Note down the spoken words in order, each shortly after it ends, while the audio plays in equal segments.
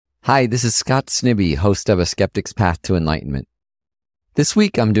Hi, this is Scott Snibbe, host of A Skeptic's Path to Enlightenment. This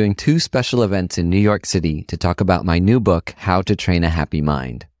week, I'm doing 2 special events in New York City to talk about my new book, How to Train a Happy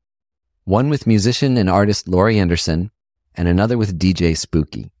Mind. One with musician and artist Laurie Anderson, and another with DJ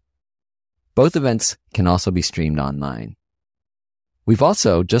Spooky. Both events can also be streamed online. We've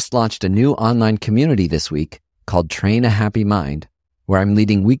also just launched a new online community this week called Train a Happy Mind, where I'm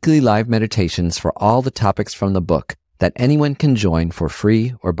leading weekly live meditations for all the topics from the book that anyone can join for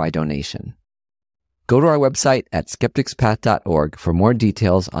free or by donation. Go to our website at skepticspath.org for more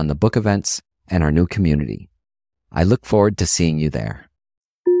details on the book events and our new community. I look forward to seeing you there.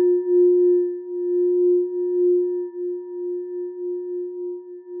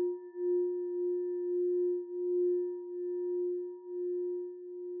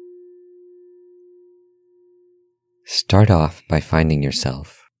 Start off by finding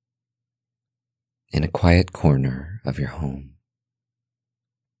yourself in a quiet corner of your home.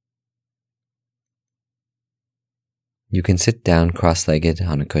 You can sit down cross-legged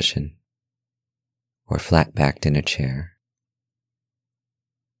on a cushion or flat-backed in a chair.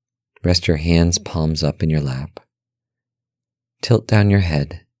 Rest your hands palms up in your lap. Tilt down your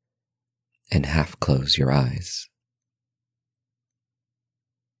head and half close your eyes.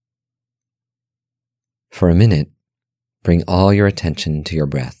 For a minute, bring all your attention to your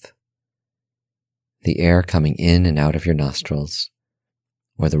breath. The air coming in and out of your nostrils,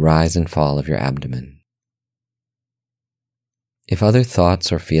 or the rise and fall of your abdomen. If other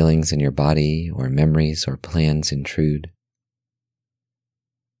thoughts or feelings in your body or memories or plans intrude,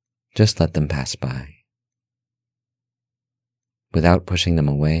 just let them pass by, without pushing them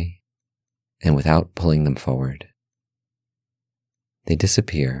away and without pulling them forward. They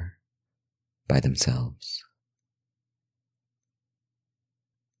disappear by themselves.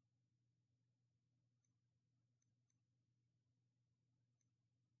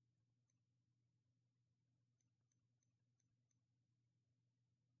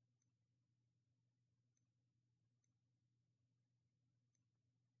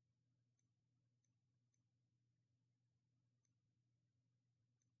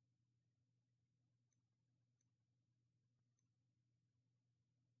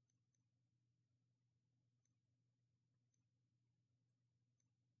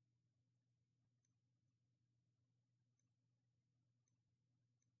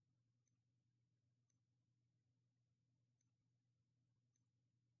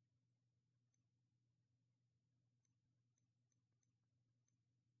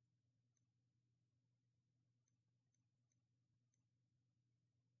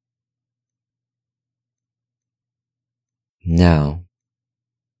 Now,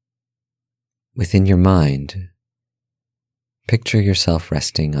 within your mind, picture yourself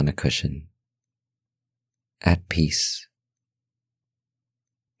resting on a cushion, at peace,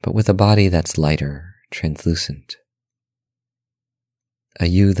 but with a body that's lighter, translucent, a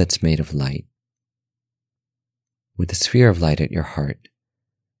you that's made of light, with a sphere of light at your heart.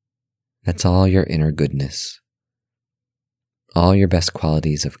 That's all your inner goodness, all your best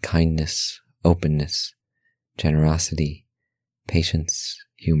qualities of kindness, openness, generosity, patience,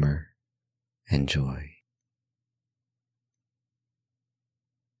 humor, and joy.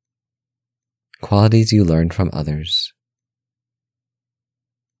 Qualities you learned from others,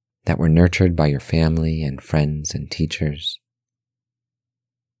 that were nurtured by your family and friends and teachers,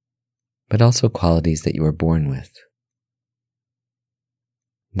 but also qualities that you were born with,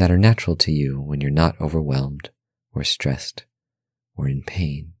 that are natural to you when you're not overwhelmed or stressed or in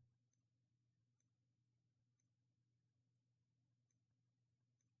pain.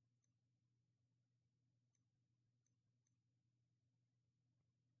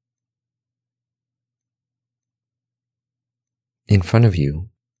 In front of you,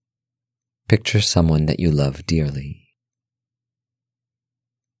 picture someone that you love dearly.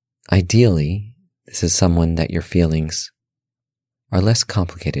 Ideally, this is someone that your feelings are less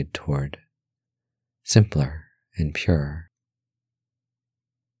complicated toward, simpler and purer.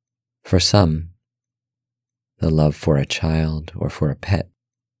 For some, the love for a child or for a pet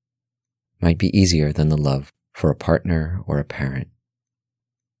might be easier than the love for a partner or a parent.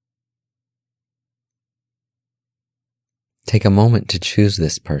 Take a moment to choose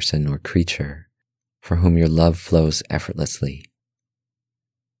this person or creature for whom your love flows effortlessly,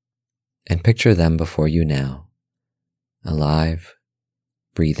 and picture them before you now, alive,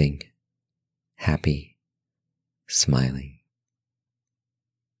 breathing, happy, smiling.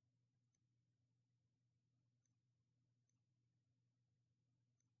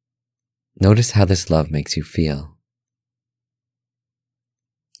 Notice how this love makes you feel.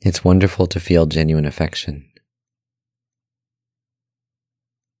 It's wonderful to feel genuine affection.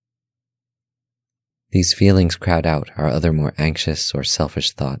 These feelings crowd out our other more anxious or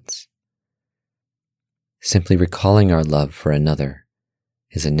selfish thoughts. Simply recalling our love for another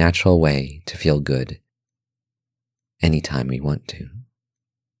is a natural way to feel good anytime we want to.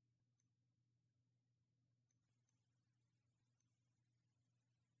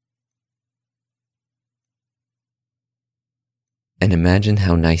 And imagine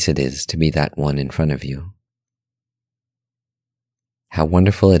how nice it is to be that one in front of you. How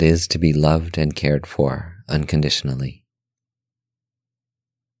wonderful it is to be loved and cared for unconditionally.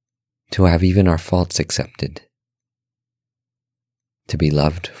 To have even our faults accepted. To be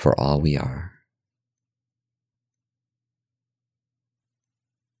loved for all we are.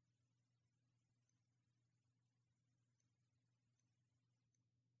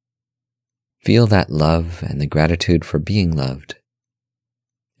 Feel that love and the gratitude for being loved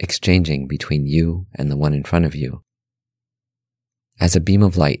exchanging between you and the one in front of you as a beam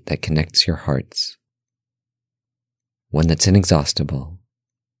of light that connects your hearts, one that's inexhaustible,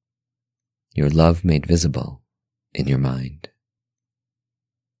 your love made visible in your mind.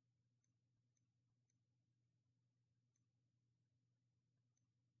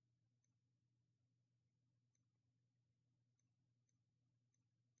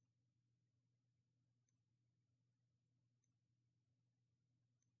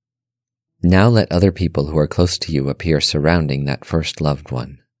 Now let other people who are close to you appear surrounding that first loved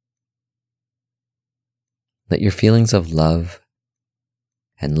one. Let your feelings of love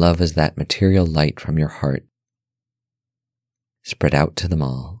and love as that material light from your heart spread out to them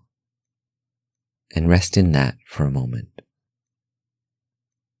all, and rest in that for a moment.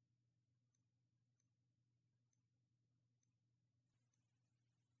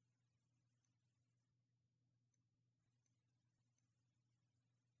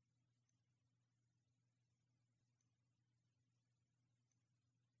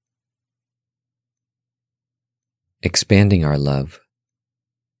 Expanding our love,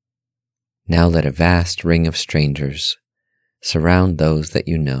 now let a vast ring of strangers surround those that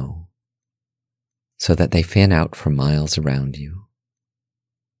you know, so that they fan out for miles around you.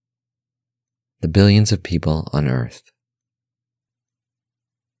 The billions of people on earth.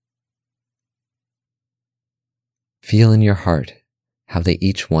 Feel in your heart how they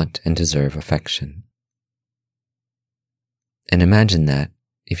each want and deserve affection. And imagine that,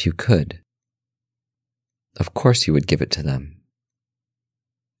 if you could, of course you would give it to them.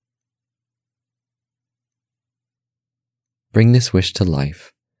 Bring this wish to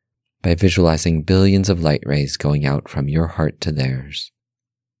life by visualizing billions of light rays going out from your heart to theirs,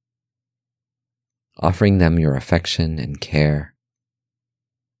 offering them your affection and care,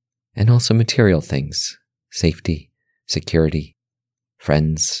 and also material things, safety, security,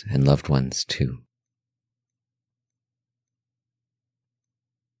 friends, and loved ones too.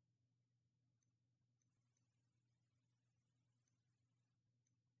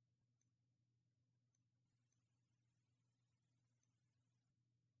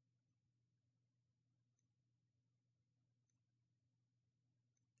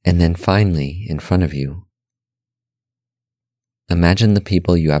 And then finally, in front of you, imagine the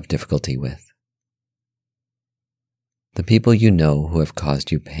people you have difficulty with. The people you know who have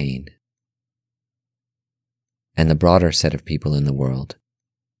caused you pain. And the broader set of people in the world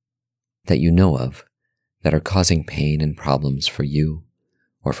that you know of that are causing pain and problems for you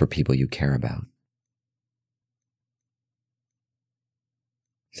or for people you care about.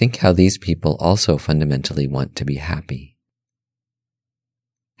 Think how these people also fundamentally want to be happy.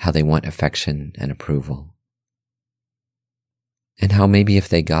 How they want affection and approval. And how maybe if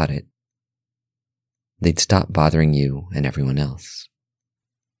they got it, they'd stop bothering you and everyone else.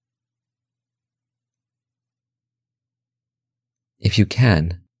 If you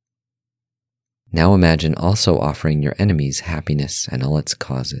can, now imagine also offering your enemies happiness and all its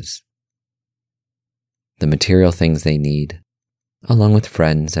causes. The material things they need, along with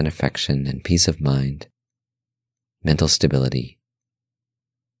friends and affection and peace of mind, mental stability,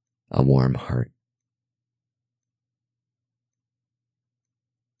 a warm heart.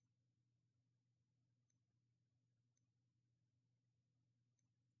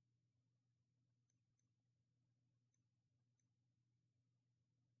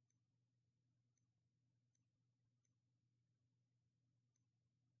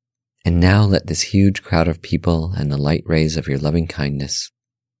 And now let this huge crowd of people and the light rays of your loving kindness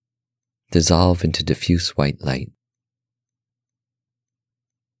dissolve into diffuse white light.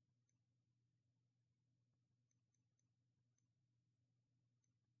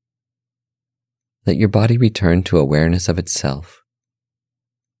 Let your body return to awareness of itself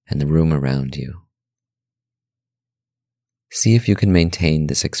and the room around you. See if you can maintain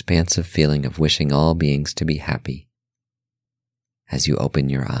this expansive feeling of wishing all beings to be happy as you open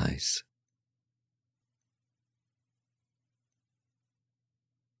your eyes.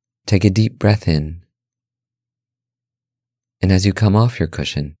 Take a deep breath in, and as you come off your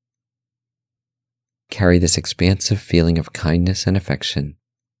cushion, carry this expansive feeling of kindness and affection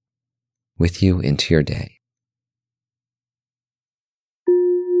with you into your day.